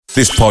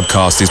This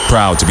podcast is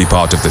proud to be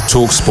part of the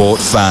TalkSport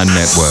Fan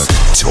Network.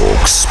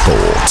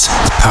 TalkSport.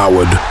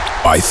 Powered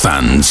by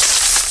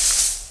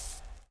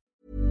fans.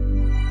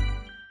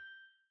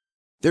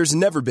 There's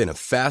never been a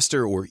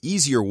faster or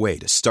easier way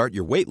to start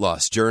your weight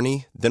loss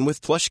journey than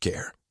with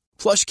PlushCare.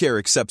 PlushCare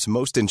accepts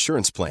most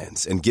insurance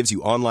plans and gives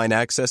you online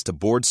access to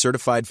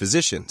board-certified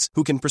physicians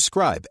who can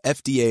prescribe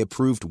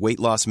FDA-approved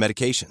weight loss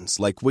medications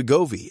like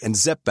Wegovy and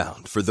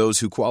Zepbound for those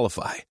who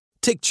qualify.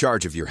 Take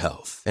charge of your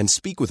health and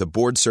speak with a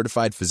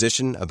board-certified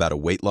physician about a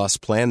weight loss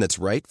plan that's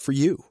right for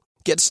you.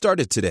 Get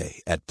started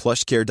today at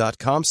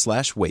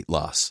plushcare.com/weight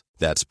loss.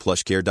 That's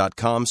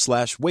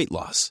plushcare.com/weight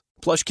loss.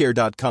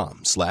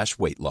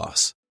 plushcare.com/weight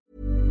loss.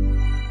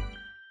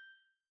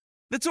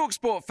 The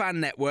TalkSport Fan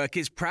Network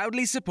is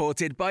proudly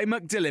supported by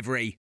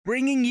McDelivery,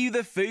 bringing you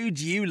the food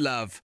you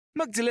love.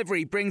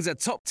 McDelivery brings a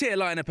top-tier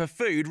lineup of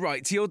food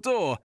right to your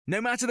door.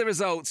 No matter the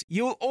result,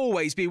 you'll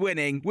always be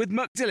winning with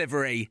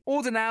McDelivery.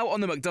 Order now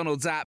on the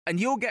McDonald's app and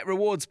you'll get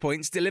rewards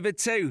points delivered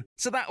too.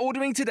 So that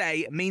ordering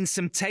today means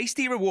some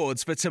tasty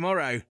rewards for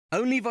tomorrow.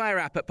 Only via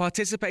app at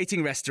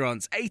participating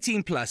restaurants.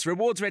 18 plus.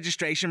 Rewards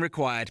registration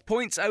required.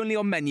 Points only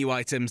on menu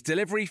items.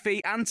 Delivery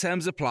fee and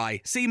terms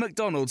apply. See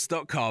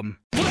mcdonalds.com.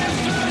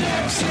 Brentford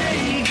FC,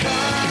 come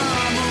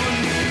on,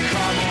 you Brentford,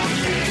 come on,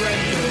 you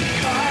Bees, come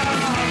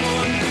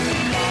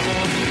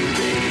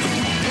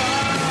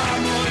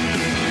on,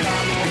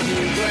 you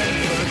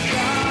Brentford,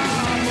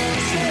 come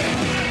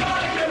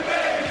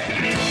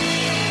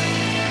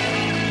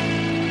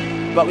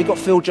on, But we've got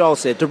Phil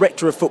Giles here,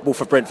 Director of Football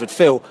for Brentford.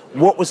 Phil,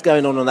 what was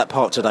going on that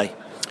part today?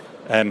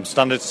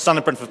 Standard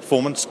Brentford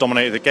performance,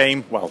 dominated the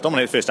game,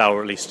 dominated the first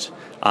hour at least,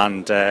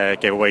 and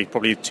gave away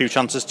probably 2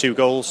 chances, 2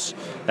 goals.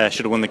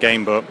 Should have won the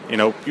game, but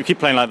you keep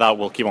playing like that,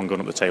 we'll keep on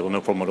going up the table,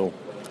 no problem at all.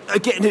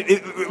 Again,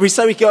 we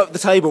say we go up the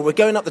table. We're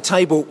going up the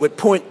table with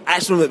point.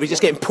 Actually, we're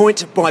just getting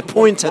point by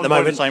point at the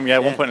moment.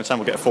 1 point at a time.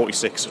 We'll get a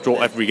 46.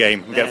 Draw every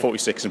game. We'll get a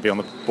 46 and be on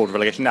the board of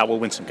relegation. Now we'll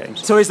win some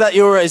games. So is that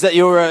the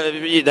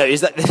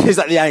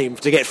aim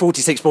to get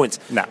 46 points?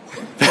 No.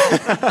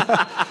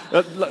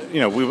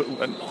 We were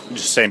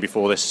just saying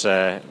before this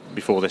that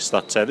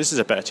this is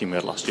a better team we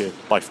had last year.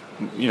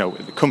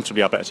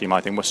 Comfortably our better team.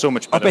 I think we're so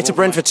much better. A better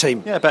Brentford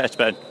team. Yeah,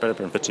 better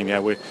Brentford team. Yeah,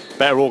 we're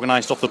better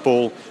organised off the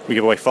ball. We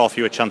give away far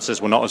fewer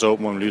chances. We're not as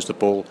open when we lose the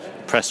ball.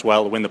 Press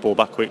well, win the ball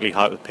back quickly,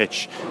 high up the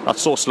pitch. That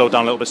sort of slowed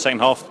down a little bit second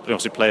half. But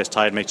obviously players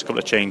tired, makes a couple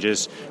of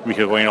changes.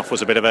 Rico going off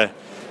was a bit of a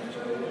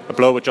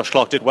blow, but Josh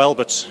Clark did well.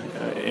 But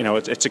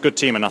it's a good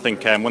team, and I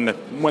think when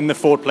the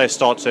forward players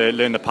start to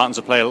learn the patterns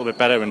of play a little bit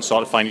better and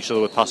start to find each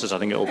other with passes, I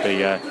think we'll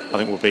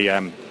be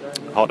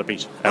hard to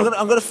beat. I'm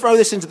going to throw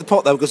this into the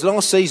pot though, because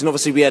last season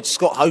obviously we had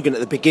Scott Hogan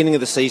at the beginning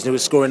of the season who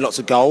was scoring lots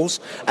of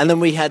goals, and then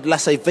we had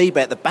Lasse Vibe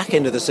at the back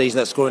end of the season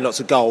that's scoring lots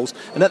of goals,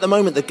 and at the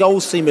moment the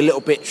goals seem a little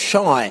bit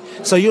shy.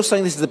 So you're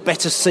saying this is a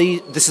better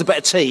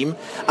team.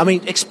 I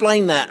mean,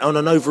 explain that on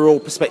an overall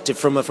perspective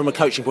from a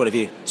coaching point of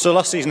view. So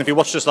last season, if you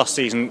watched us last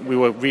season, we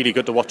were really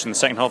good to watch in the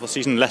second half of the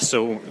season, less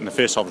so in the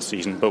first half of the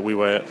season, but we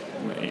were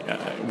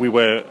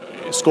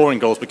scoring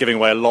goals but giving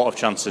away a lot of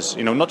chances.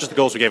 Not just the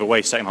goals we gave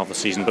away second half of the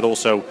season, but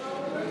also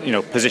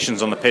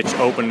positions on the pitch,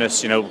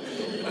 openness, the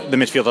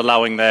midfield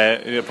allowing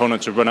their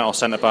opponent to run at our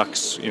centre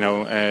backs,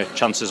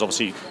 chances,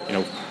 obviously,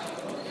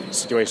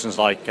 situations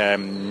like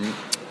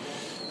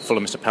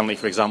Fulham missed a penalty,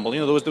 for example.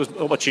 There was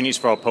opportunities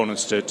for our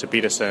opponents to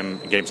beat us in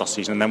games last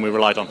season, and then we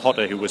relied on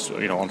Hodder, who was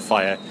on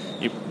fire.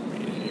 He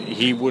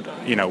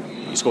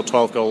scored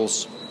 12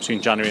 goals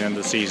between January and the end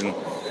of the season.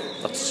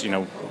 That's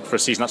for a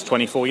season that's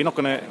 24. You're not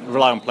going to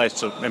rely on a wide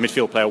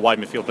midfield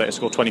player to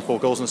score 24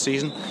 goals in a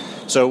season.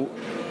 So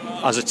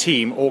as a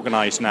team,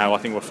 organised now, I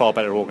think we're far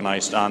better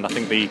organised, and I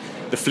think the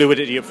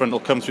fluidity up front will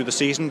come through the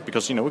season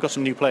because we've got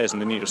some new players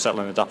and they need to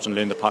settle and adapt and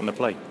learn the pattern of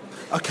play.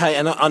 Okay,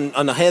 and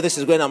I hear this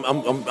is when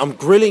I'm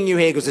grilling you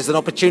here because there's an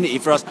opportunity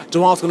for us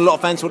to ask, and a lot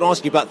of fans would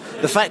ask you, but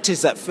the fact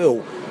is that,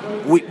 Phil,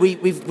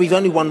 we've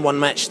only won 1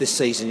 match this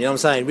season, you know what I'm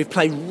saying? We've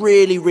played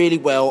really, really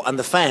well, and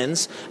the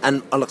fans,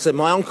 and like I said,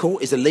 my uncle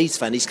is a Leeds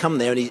fan, he's come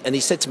there and he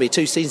said to me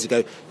 2 seasons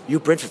ago, you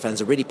Brentford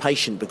fans are really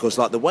patient because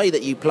like the way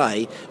that you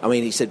play, I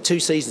mean, he said 2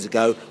 seasons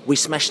ago, we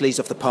smashed Leeds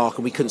off the park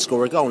and we couldn't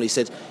score a goal, and he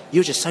said,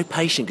 you're just so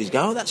patient because you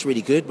go, oh, that's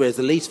really good, whereas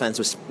the Leeds fans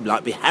were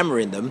like be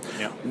hammering them.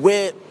 Yeah.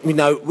 We're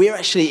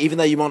actually, even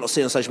though you might not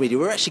see it on social media,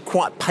 we're actually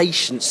quite a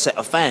patient set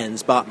of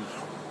fans, but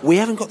we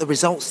haven't got the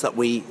results that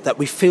we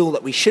feel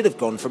that we should have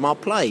gone from our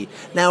play.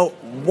 Now,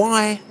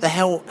 why the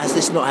hell has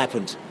this not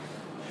happened?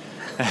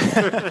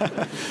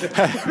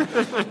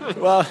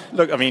 Well,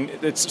 look, I mean,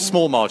 it's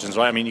small margins,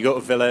 right? I mean, you go to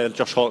Villa,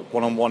 Josh Hart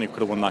one-on-one, he could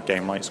have won that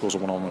game, right? Scores a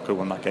one-on-one, could have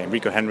won that game.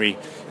 Rico Henry,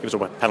 he was a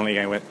penalty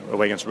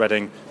away against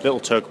Reading. Little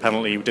Turk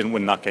penalty, we didn't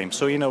win that game.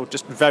 So,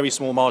 just very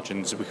small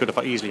margins. We could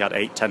have easily had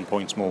 8-10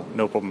 points more,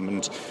 no problem.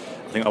 And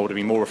I think that would have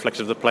been more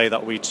reflective of the play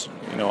that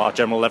our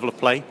general level of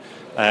play.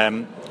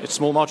 It's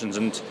small margins,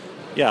 and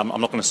I'm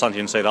not going to stand here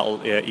and say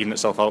that'll even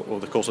itself out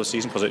over the course of the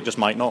season, because it just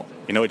might not.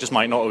 It just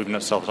might not even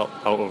itself out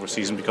over a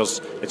season, because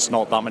it's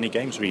not that many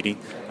games really.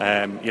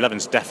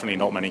 11's definitely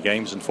not many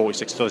games, and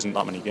 46 still isn't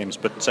that many games.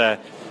 But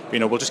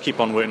we'll just keep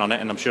on working on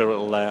it, and I'm sure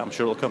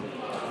it'll come.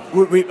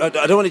 I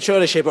don't want to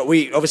churlish here, but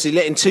we obviously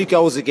let in 2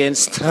 goals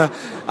against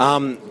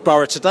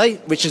Borough today,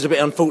 which is a bit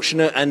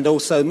unfortunate, and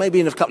also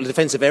maybe in a couple of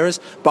defensive errors.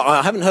 But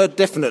I haven't heard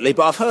definitely,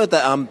 but I've heard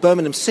that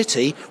Birmingham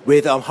City,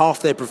 with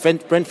half their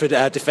Brentford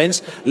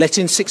defence, let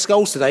in 6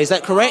 goals today. Is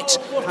that correct?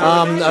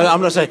 I'm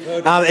not saying.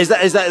 Is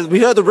that? We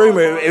heard the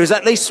rumour. It was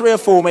at least 3 or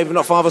 4, maybe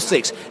not 5 or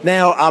 6.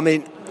 Now, I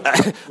mean,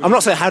 I'm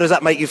not saying how does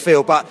that make you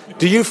feel, but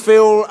do you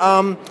feel?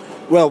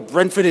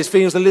 Brentford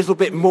feels a little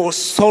bit more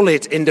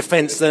solid in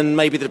defence than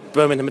maybe the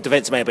Birmingham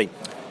defence may have been.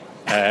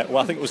 I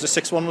think it was the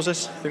 6-1, was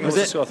this? I think it was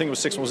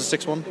 6-1. Was it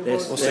 6-1?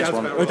 Yes. Or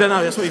 6-1? I don't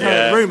know, that's what you've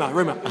heard.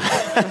 Rumour.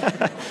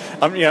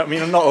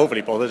 I'm not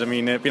overly bothered. I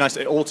mean, it'd be nice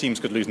if all teams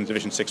could lose in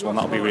Division 6-1.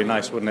 That would be really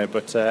nice, wouldn't it?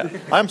 But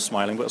I am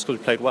smiling, but it's because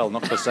we played well,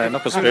 not because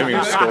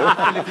Birmingham scored.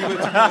 If you were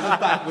to pay them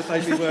back, would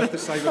they be worth the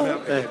same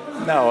amount?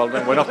 No,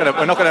 we're not going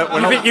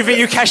to. You think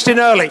you cashed in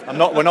early?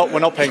 We're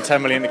not paying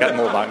 10 million to get them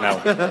all back now.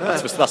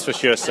 That's for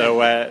sure. So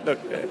look,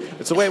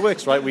 it's the way it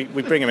works, right? We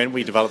bring them in,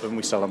 we develop them,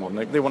 we sell them on.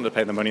 They want to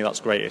pay the money. That's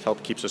great.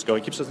 It keeps us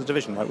going, keeps us in the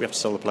division, right? We have to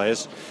sell the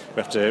players.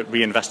 We have to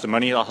reinvest the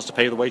money. That has to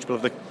pay the wage bill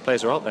of the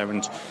players who are out there.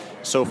 And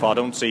so far, I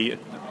don't see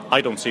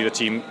the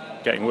team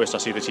getting worse. I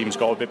see the team's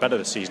got a bit better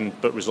this season,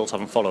 but results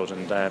haven't followed,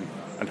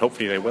 and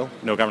hopefully they will.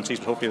 No guarantees,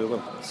 but hopefully they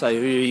will. So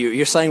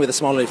you're saying with a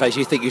smile on your face,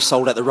 you think you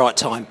sold at the right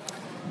time?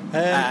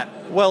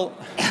 Well,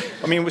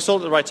 I mean, we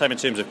sold at the right time in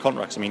terms of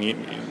contracts. I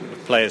mean,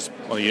 players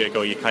a year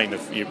ago, you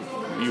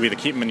either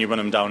keep them and you run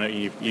them down,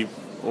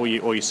 or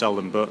you sell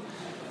them. But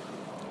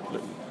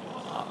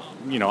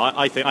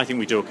I think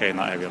we do okay in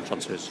that area on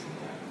transfers.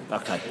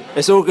 Okay,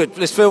 it's all good.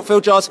 Let's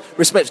Phil Giles,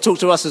 respect to talk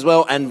to us as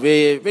well, and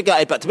we're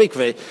gutted, but to be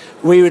clear,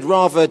 we would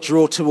rather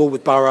draw 2-2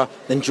 with Borough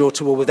than draw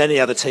 2-2 with any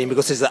other team,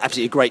 because it's an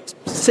absolutely great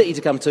city to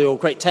come to, or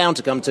great town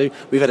to come to.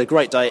 We've had a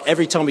great day.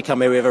 Every time we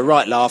come here, we have a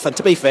right laugh, and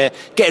to be fair,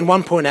 getting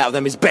 1 point out of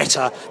them is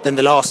better than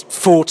the last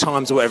 4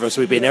 times or whatever else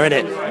we've been there,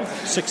 isn't it?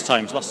 Last 6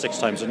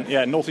 times,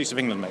 and north east of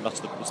England, mate. That's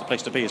the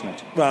place to be, isn't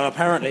it? Well,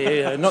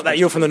 apparently, not that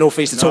you're from the north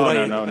east at all.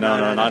 No,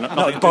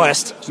 not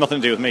biased. It's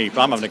nothing to do with me,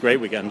 but I'm having a great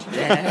weekend.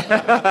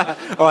 Yeah.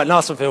 All right,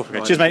 nice one, Phil.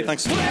 Okay, cheers, mate.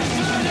 Thanks.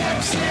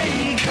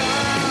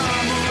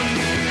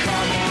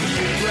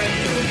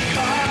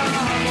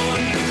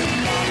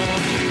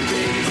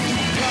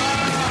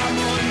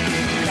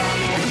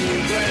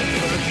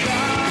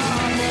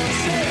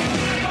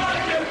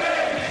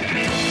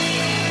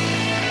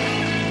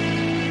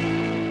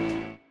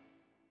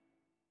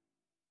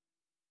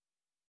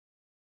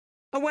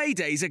 Away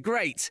days are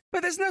great,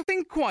 but there's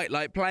nothing quite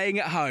like playing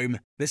at home.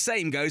 The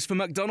same goes for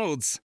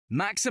McDonald's.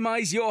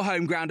 Maximise your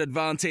home ground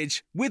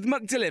advantage with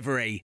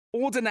McDelivery.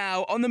 Order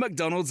now on the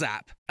McDonald's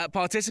app. At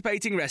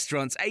participating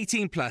restaurants,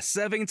 18 plus,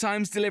 serving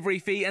times, delivery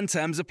fee and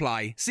terms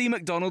apply. See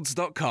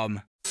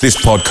mcdonalds.com.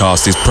 This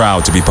podcast is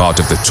proud to be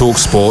part of the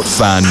TalkSport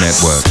Fan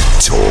Network.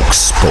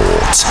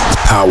 TalkSport.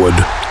 Powered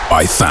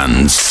by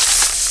fans.